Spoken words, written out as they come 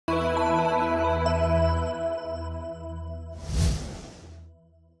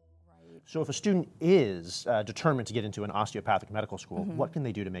So if a student is determined to get into an osteopathic medical school, what can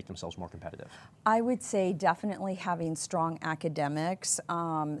they do to make themselves more competitive? I would say definitely having strong academics,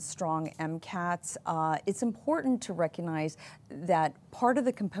 strong MCATs. It's important to recognize that part of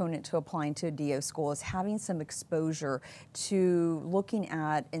the component to applying to a DO school is having some exposure to looking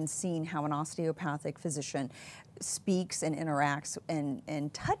at and seeing how an osteopathic physician speaks and interacts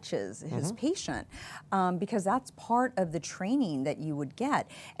and touches his patient, because that's part of the training that you would get.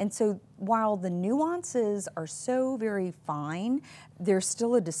 And so while the nuances are so very fine, there's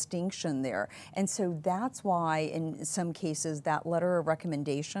still a distinction there. And so that's why in some cases that letter of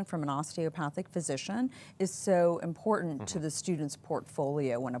recommendation from an osteopathic physician is so important to the student's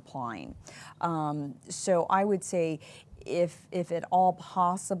portfolio when applying. So I would say, if at all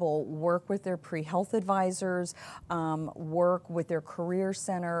possible, work with their pre-health advisors, work with their career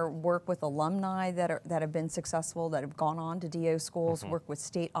center, work with alumni that have been successful, that have gone on to DO schools, work with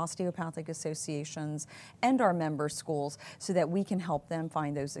state osteopathic associations and our member schools so that we can help them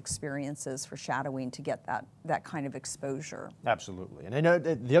find those experiences for shadowing to get that kind of exposure. Absolutely. And I know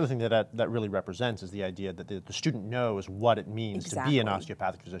the other thing that really represents is the idea that the student knows what it means to be an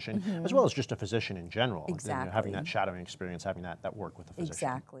osteopathic physician, as well as just a physician in general. Exactly. And, having that shadowing experience, having that work with the physician.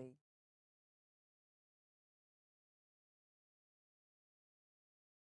 Exactly.